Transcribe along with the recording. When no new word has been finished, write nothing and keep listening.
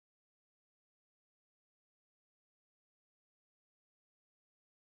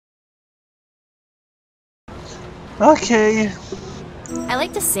Okay. I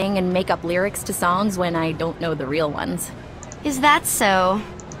like to sing and make up lyrics to songs when I don't know the real ones. Is that so?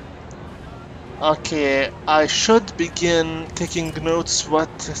 Okay, I should begin taking notes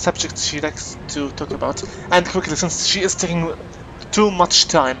what subjects she likes to talk about. And quickly, since she is taking too much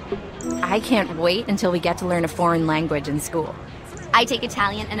time. I can't wait until we get to learn a foreign language in school. I take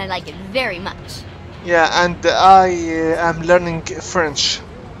Italian and I like it very much. Yeah, and I am learning French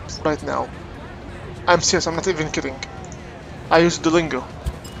right now. I'm serious, I'm not even kidding. I use Duolingo.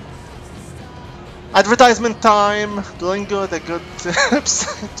 Advertisement time! Duolingo, the good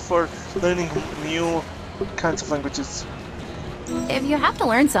website for learning new kinds of languages. If you have to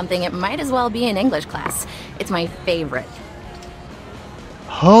learn something, it might as well be an English class. It's my favorite.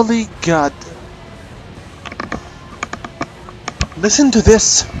 Holy God. Listen to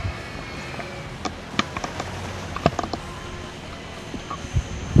this.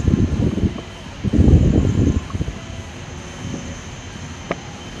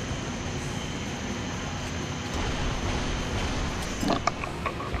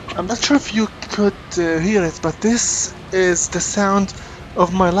 I'm not sure if you could hear it, but this is the sound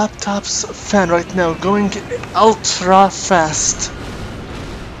of my laptop's fan right now, going ultra fast.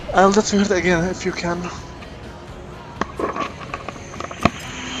 I'll let you hear it again if you can.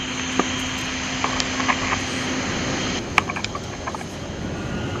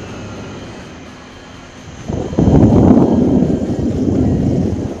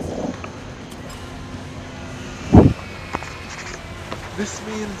 This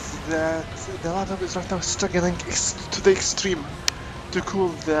means that the laptop is right now struggling to the extreme to cool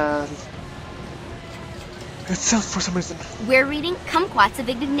the itself for some reason. We're reading Kumquats of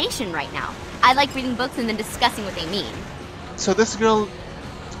Indignation right now. I like reading books and then discussing what they mean. So this girl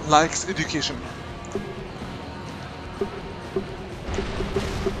likes education.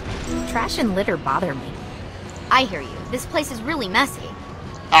 Trash and litter bother me. I hear you. This place is really messy.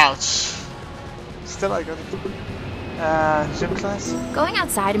 Ouch. Still I got it. Gym class? Going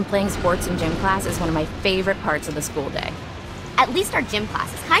outside and playing sports in gym class is one of my favorite parts of the school day. At least our gym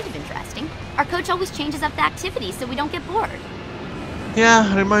class is kind of interesting. Our coach always changes up the activities so we don't get bored.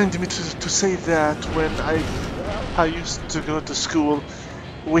 Yeah, remind me to say that when I used to go to school,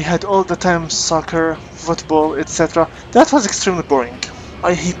 we had all the time soccer, football, etc. That was extremely boring.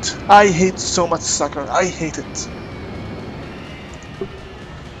 I hate so much soccer. I hate it.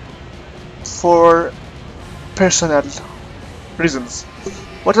 For personal reasons.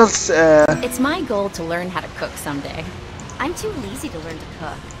 What else? It's my goal to learn how to cook someday. I'm too lazy to learn to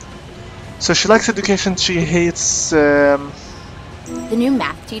cook. So she likes education, she hates... The new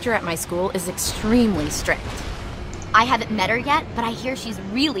math teacher at my school is extremely strict. I haven't met her yet, but I hear she's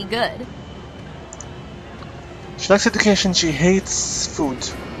really good. She likes education, she hates food.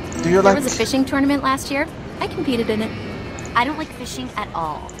 Do you There like... was a fishing tournament last year. I competed in it. I don't like fishing at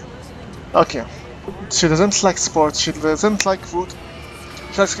all. Okay. She doesn't like sports, she doesn't like food.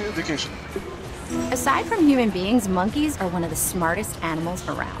 She likes education. Aside from human beings, monkeys are one of the smartest animals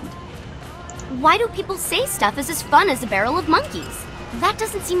around. Why do people say stuff is as fun as a barrel of monkeys? That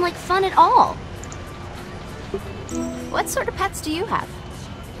doesn't seem like fun at all. What sort of pets do you have?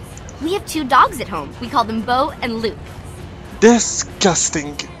 We have 2 dogs at home. We call them Bo and Luke.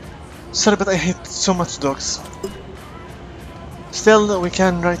 Disgusting. Sorry, but I hate so much dogs. Still, we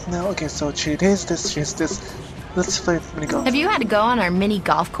can right now. Okay, so she hates this, she hates this. Let's play mini golf. Have you had to go on our mini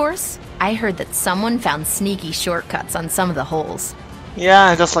golf course? I heard that someone found sneaky shortcuts on some of the holes.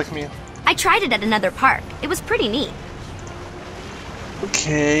 Yeah, just like me. I tried it at another park. It was pretty neat.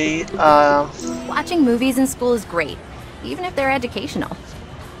 Okay, Watching movies in school is great, even if they're educational.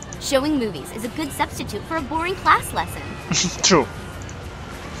 Showing movies is a good substitute for a boring class lesson. true.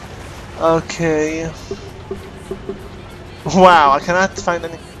 Okay. Wow, I cannot find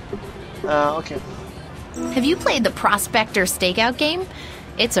any... okay. Have you played the Prospector Stakeout game?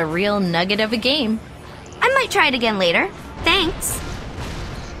 It's a real nugget of a game. I might try it again later. Thanks.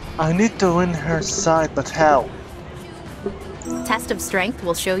 I need to win her side, but how? Test of strength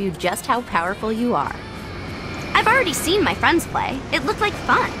will show you just how powerful you are. I've already seen my friends play. It looked like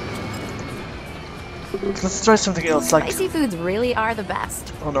fun. Let's try something else, like... Spicy foods really are the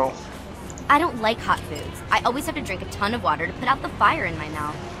best. Oh no. I don't like hot foods. I always have to drink a ton of water to put out the fire in my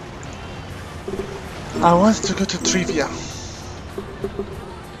mouth. I want to go to trivia.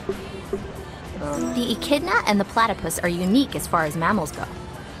 The echidna and the platypus are unique as far as mammals go.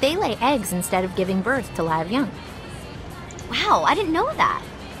 They lay eggs instead of giving birth to live young. Wow, I didn't know that.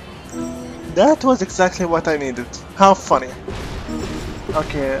 That was exactly what I needed. How funny.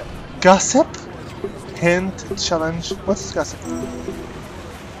 Okay, gossip? Hint, challenge. What's gossip?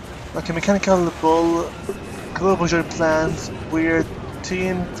 Okay, mechanical bull Global Joy Plans, Weird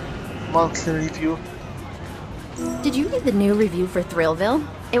Teen Monthly Review. Did you read the new review for ThrillVille?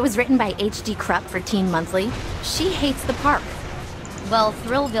 It was written by H.D. Krupp for Teen Monthly. She hates the park. Well,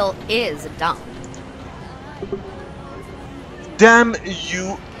 ThrillVille is a dump. Damn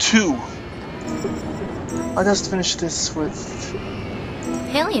you too! I just finished this with...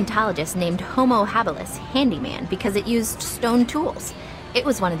 Paleontologists named Homo habilis handyman because it used stone tools. It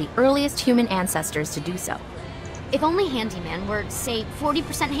was one of the earliest human ancestors to do so. If only handyman were, say,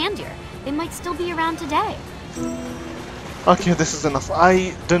 40% handier, they might still be around today. Okay, this is enough.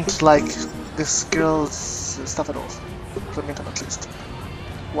 I don't like this girl's stuff at all. For me, at least.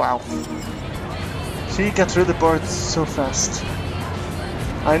 Wow. She got really bored so fast.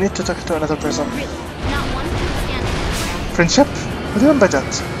 I need to talk to another person. Really? Not one can stand it. Friendship? What do you mean by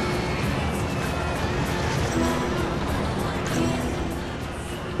that?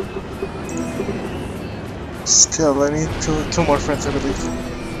 Still, I need two more friends, I believe.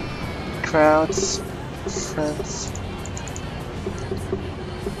 Crowds, friends.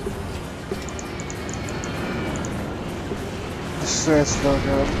 This is no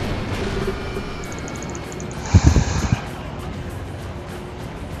good.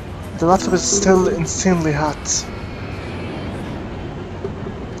 The laptop is still insanely hot.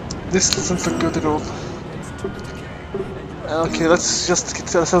 This doesn't look good at all. Okay, let's just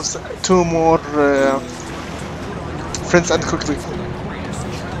get ourselves two more friends and quickly.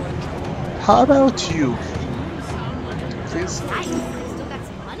 How about you? Please? Nice. Still got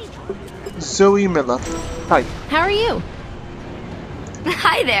some money. Zoe Miller. Hi. How are you?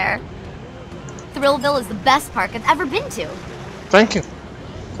 Hi there. ThrillVille is the best park I've ever been to. Thank you.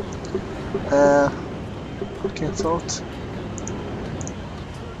 Okay, thought.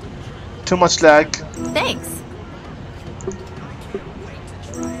 Too much lag. Thanks.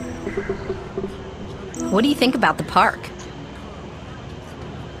 What do you think about the park?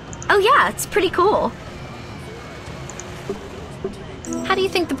 Oh yeah, it's pretty cool. How do you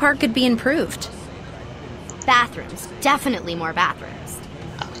think the park could be improved? Bathrooms. Definitely more bathrooms.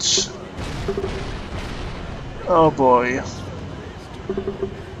 Ouch. Oh boy.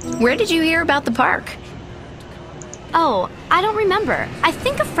 Where did you hear about the park? Oh, I don't remember. I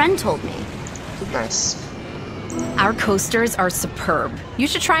think a friend told me. Nice. Our coasters are superb. You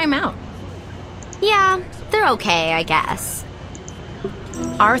should try them out. Yeah, they're okay, I guess.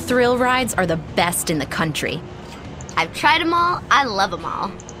 Our thrill rides are the best in the country. I've tried them all. I love them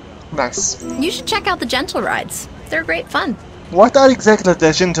all. Nice. You should check out the gentle rides. They're great fun. What are exactly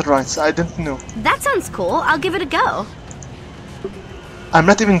the gentle rides? I don't know. That sounds cool. I'll give it a go. I'm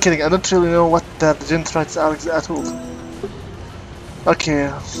not even kidding. I don't really know what the gentle rides are at all.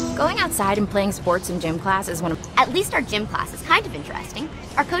 Okay. Going outside and playing sports in gym class is one of... At least our gym class is kind of interesting.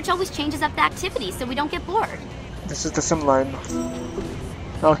 Our coach always changes up the activities so we don't get bored. This is the sim line.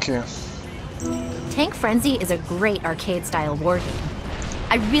 Okay. Tank Frenzy is a great arcade-style war game.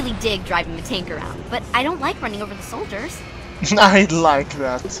 I really dig driving the tank around, but I don't like running over the soldiers. I like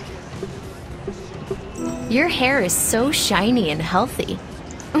that. Your hair is so shiny and healthy.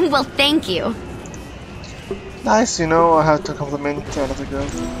 Well, thank you. Nice, you know how to compliment another girl.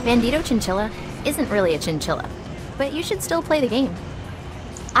 Bandito Chinchilla isn't really a chinchilla, but you should still play the game.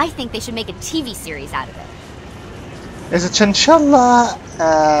 I think they should make a TV series out of it. Is a chinchilla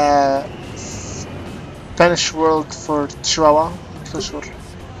Spanish word for chihuahua? I'm not sure.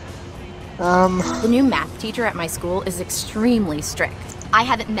 The new math teacher at my school is extremely strict. I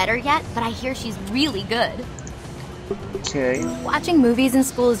haven't met her yet, but I hear she's really good. Okay. Watching movies in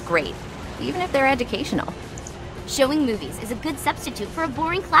school is great, even if they're educational. Showing movies is a good substitute for a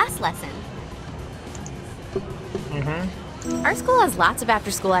boring class lesson. Our school has lots of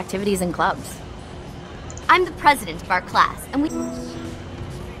after-school activities and clubs. I'm the president of our class, and we...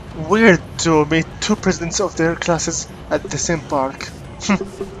 Weird to meet two presidents of their classes at the same park.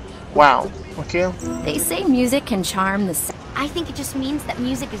 Wow. Okay. They say music can charm the... I think it just means that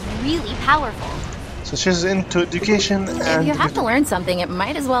music is really powerful. So she's into education If and... you have to learn something, it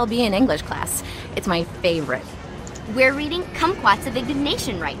might as well be an English class. It's my favorite. We're reading Kumquats of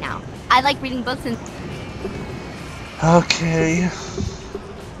Indignation right now. I like reading books and... Okay.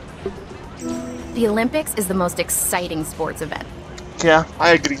 The Olympics is the most exciting sports event. Yeah,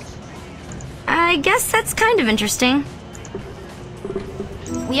 I agree. I guess that's kind of interesting.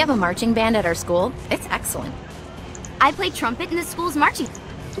 We have a marching band at our school. It's excellent. I play trumpet in the school's marching...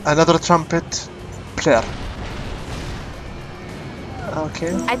 Another trumpet player.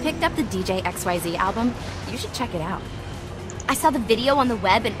 Okay. I picked up the DJ XYZ album. You should check it out. I saw the video on the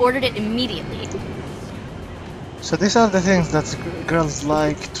web and ordered it immediately. So these are the things that girls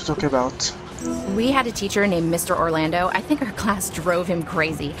like to talk about. We had a teacher named Mr. Orlando. I think our class drove him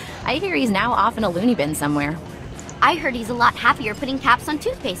crazy. I hear he's now off in a loony bin somewhere. I heard he's a lot happier putting caps on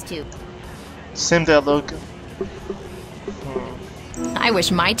toothpaste tubes. Same dialogue. I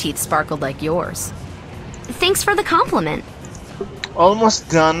wish my teeth sparkled like yours. Thanks for the compliment. Almost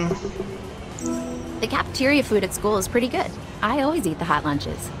done. The cafeteria food at school is pretty good. I always eat the hot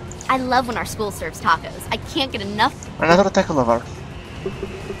lunches. I love when our school serves tacos. I can't get enough. Another tackle lover.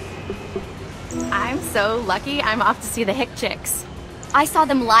 I'm so lucky I'm off to see the Hick Chicks. I saw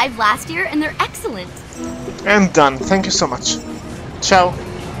them live last year and they're excellent. And done. Thank you so much. Ciao.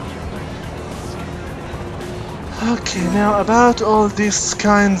 Okay, now about all these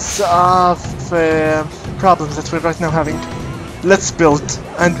kinds of problems that we're right now having. Let's build,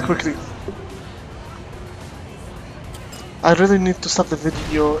 and quickly. I really need to stop the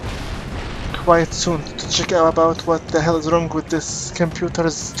video quite soon to check out about what the hell is wrong with this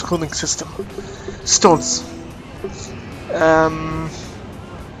computer's cooling system. Stalls.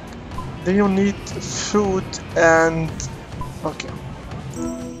 Do you need food and... okay.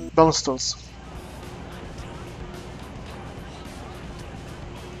 Balloon stalls.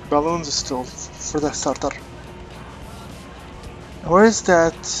 Balloons stall for the starter. Where is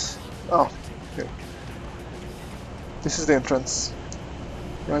that? Oh, okay. This is the entrance.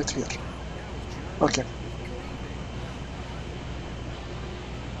 Right here. Okay.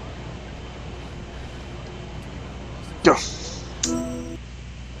 Go.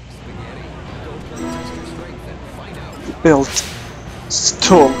 Build.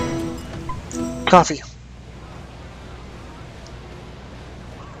 Stall. Coffee.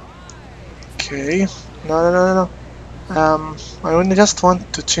 Okay. No. I only just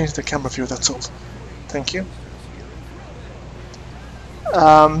want to change the camera view, that's all. Thank you.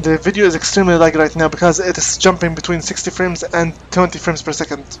 The video is extremely laggy right now because it is jumping between 60 frames and 20 frames per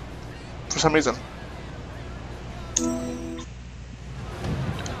second for some reason.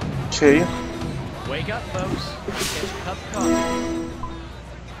 Okay. Wake up, folks. Get your cup of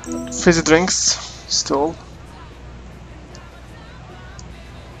coffee. Fizzy drinks. Stall.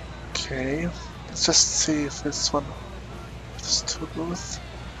 Okay. Let's just see if this one is too both.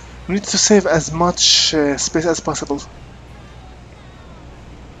 We need to save as much space as possible.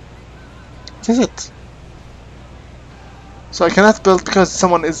 What is it? So I cannot build because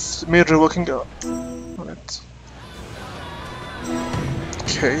someone is merely walking on it.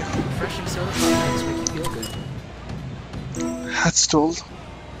 Okay. Refreshing soda pop make you feel good. Hat stall.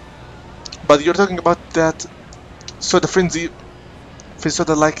 But you're talking about that soda frenzy. If it's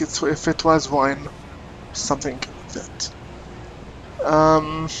soda like it, if it was wine, something like that.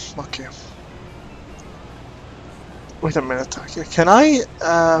 Okay. Wait a minute. Okay. Can I,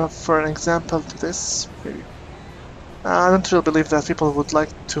 for an example to this, maybe. I don't really believe that people would like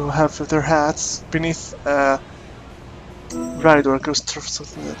to have their hats beneath ride or ghost or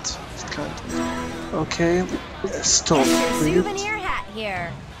something like that kind. Okay. Stall. Souvenir hat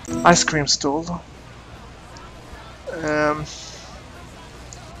here. Ice cream stall.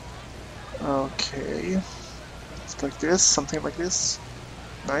 Okay. It's like this, something like this.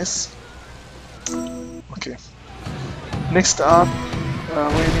 Nice. Okay. Next up,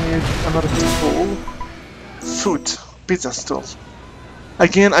 we need another stall. Food. Pizza stall.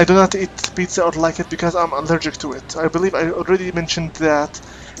 Again, I do not eat pizza or like it because I'm allergic to it. I believe I already mentioned that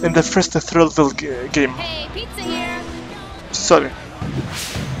in the first ThrillVille game. Hey, pizza here. Sorry.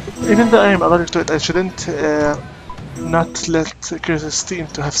 Even though I am allergic to it, I shouldn't not let Christine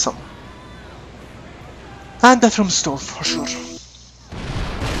to have some. And that room stall for sure.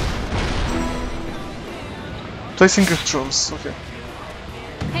 Placing gift rooms, okay.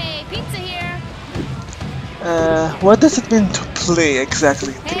 Hey, pizza here. What does it mean to play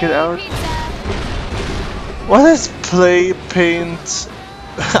exactly? Take it out. Pizza. What is play, paint?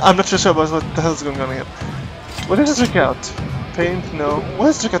 I'm not sure about what the hell is going on here. What is trick out? Paint? No. What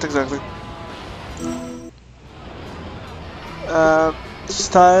is trick out exactly?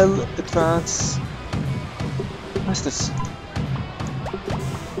 Style, advance. What's this?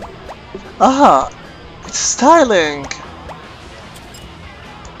 Ah! It's styling!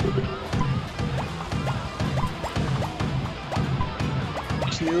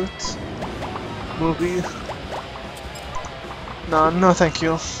 Cute. Movie. No, thank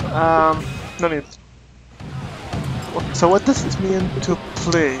you. No need. Okay, so what does it mean to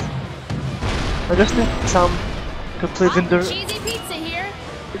play? I just need some to play vendor. Cheesy pizza here.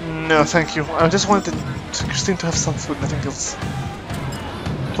 No, thank you. I just wanted Christine to have some food, nothing else.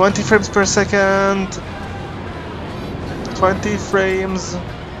 20 frames per second. 20 frames.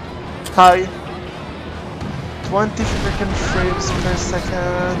 Hi. 20 freaking frames per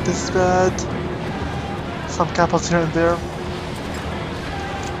second. This is bad. Some couples here and there.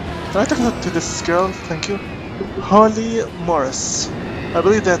 Can I talk to this girl? Thank you. Holly Morris. I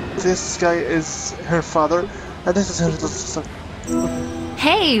believe that this guy is her father, and this is her little sister.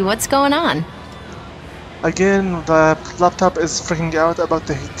 Hey, what's going on? Again, the laptop is freaking out about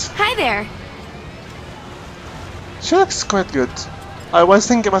the heat. Hi there. She looks quite good. I was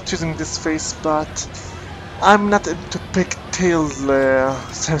thinking about using this face, but I'm not into pigtail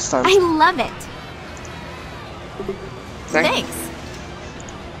hairstyle. I love it. Thanks.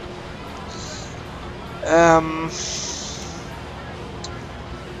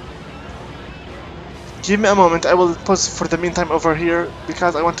 Give me a moment. I will pause for the meantime over here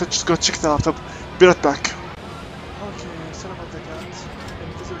because I want to just go check the laptop. Be right back. Okay, sorry about the cat.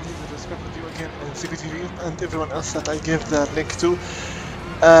 And this video is respect with you again and CBTV and everyone else that I gave the link to.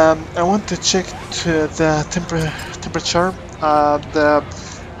 I want to check the temperature. The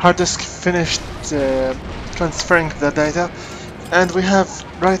hard disk finished transferring the data, and we have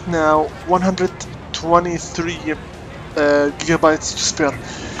right now 123 gigabytes to spare.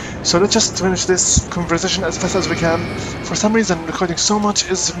 So let's just finish this conversation as fast as we can. For some reason, recording so much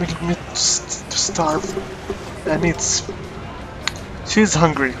is making me to starve. And she's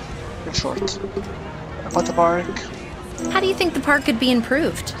hungry, in short. About the park. How do you think the park could be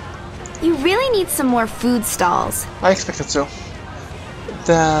improved? You really need some more food stalls. I expected so.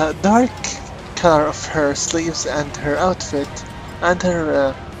 The dark color of her sleeves and her outfit and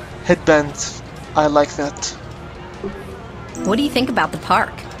her headband, I like that. What do you think about the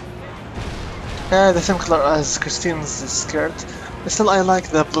park? The same color as Christine's skirt. Still, I like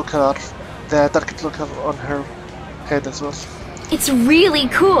the blue color, the dark blue color on her head as well. It's really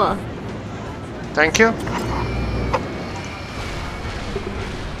cool. Thank you.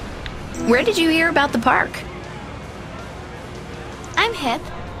 Where did you hear about the park? I'm hip.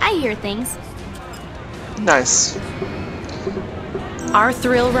 I hear things. Nice. Our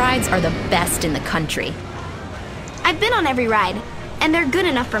thrill rides are the best in the country. I've been on every ride, and they're good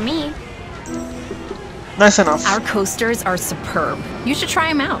enough for me. Nice enough. Our coasters are superb. You should try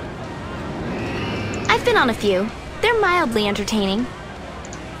them out. I've been on a few. They're mildly entertaining.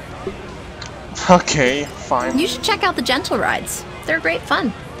 Okay, fine. You should check out the gentle rides. They're great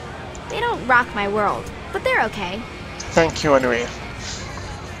fun. They don't rock my world, but they're okay. Thank you anyway.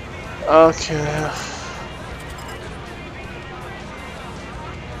 Okay.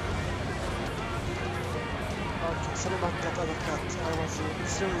 Sorry about that other cut. I was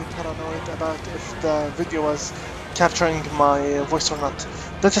extremely paranoid about if the video was capturing my voice or not.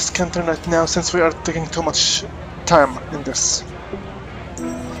 Let's just counter it now since we are taking too much time in this.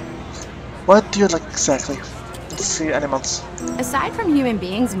 What do you like exactly? Let's see animals. Aside from human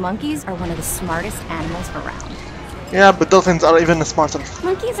beings, monkeys are one of the smartest animals around. Yeah, but dolphins are even smarter.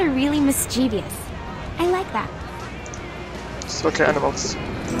 Monkeys are really mischievous. I like that. So, okay, animals.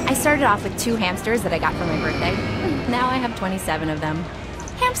 I started off with 2 hamsters that I got for my birthday. Now I have 27 of them.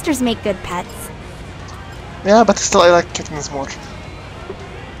 Hamsters make good pets. Yeah, but still I like kittens more.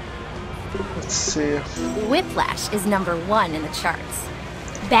 Let's see. Whiplash is #1 in the charts.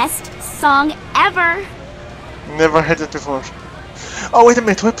 Best song ever. Never heard it before. Oh, wait a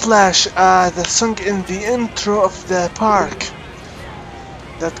minute, Whiplash, the song in the intro of the park.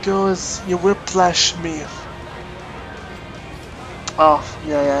 That goes, you whiplash me. Oh,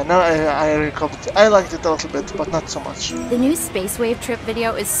 yeah, now I recalled it. I liked it a little bit, but not so much. The new Space Wave trip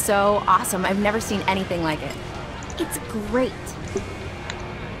video is so awesome. I've never seen anything like it. It's great.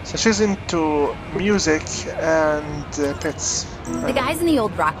 So she's into music and pets. The guys in the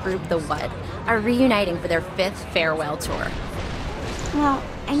old rock group, The What, are reuniting for their 5th farewell tour. Well,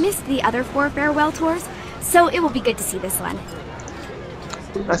 I missed the other 4 farewell tours, so it will be good to see this one.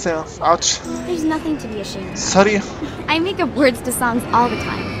 That's enough. Ouch. There's nothing to be ashamed of. Sorry. I make up words to songs all the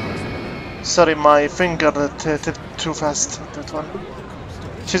time. Sorry, my finger tipped too fast. That one.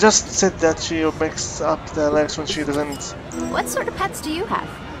 She just said that she mixed up the lyrics when she doesn't. What sort of pets do you have?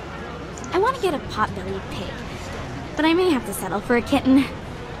 I want to get a pot-bellied pig, but I may have to settle for a kitten.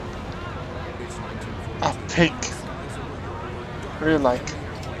 A pig. Really like.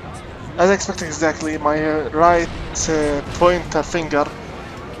 As expected exactly, my right pointer finger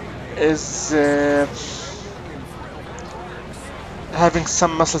is having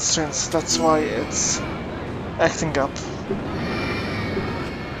some muscle strains. That's why it's acting up.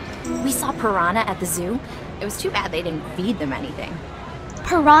 We saw piranha at the zoo. It was too bad they didn't feed them anything.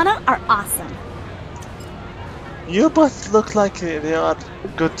 Piranha are awesome. You both look like they are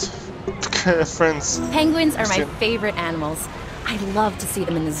good friends. Penguins are my Christian. favorite animals. I love to see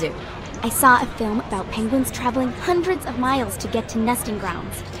them in the zoo. I saw a film about penguins traveling hundreds of miles to get to nesting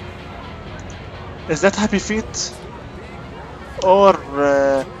grounds. Is that Happy Feet? Or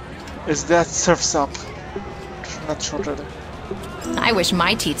is that Surf's Up? Not sure really. I wish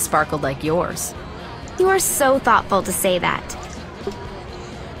my teeth sparkled like yours. You are so thoughtful to say that.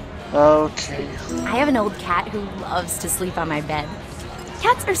 Okay. I have an old cat who loves to sleep on my bed.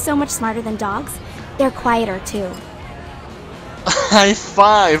 Cats are so much smarter than dogs. They're quieter too. High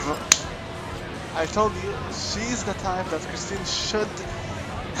five! I told you, she's the type that Christine should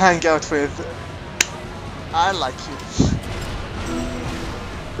hang out with. I like you.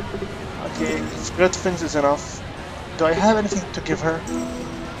 Okay, great things is enough. Do I have anything to give her?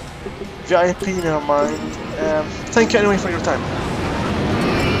 VIP, never mind. Thank you anyway for your time.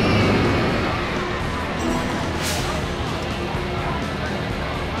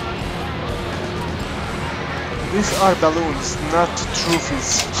 These are balloons, not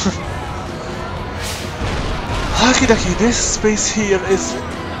trophies. Okie dokie, this space here is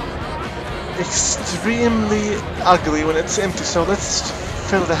extremely ugly when it's empty, so let's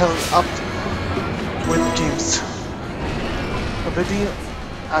fill the hell up with games. Already,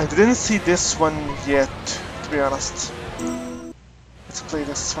 I didn't see this one yet, to be honest. Let's play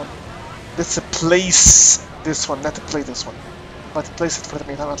this one. Let's place this one, not to play this one. But place it for the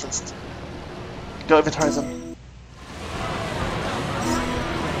meantime at least. Go Event Horizon.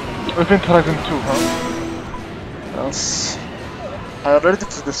 Event Horizon 2, huh? Else. I already did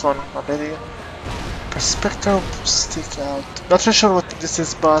this one already. Perspective stick out. Not really sure what this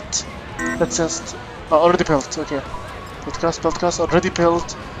is, but let's just already built. Okay. Buildcast already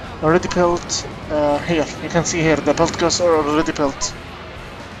built. Already built. Here you can see here the buildcast are already built.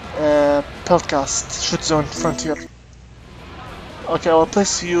 Buildcast shoot zone frontier. Okay, I'll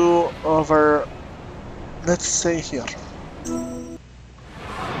place you over. Let's say here.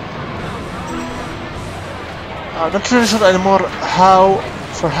 I'm not really sure anymore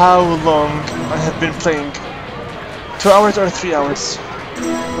for how long I have been playing. 2 hours or 3 hours.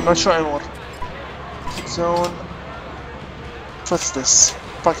 I'm not sure anymore. Zone. What's this?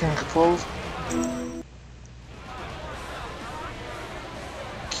 Parking pool.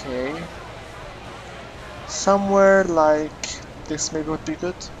 Okay. Somewhere like this maybe would be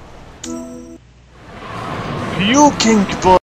good. You king boy!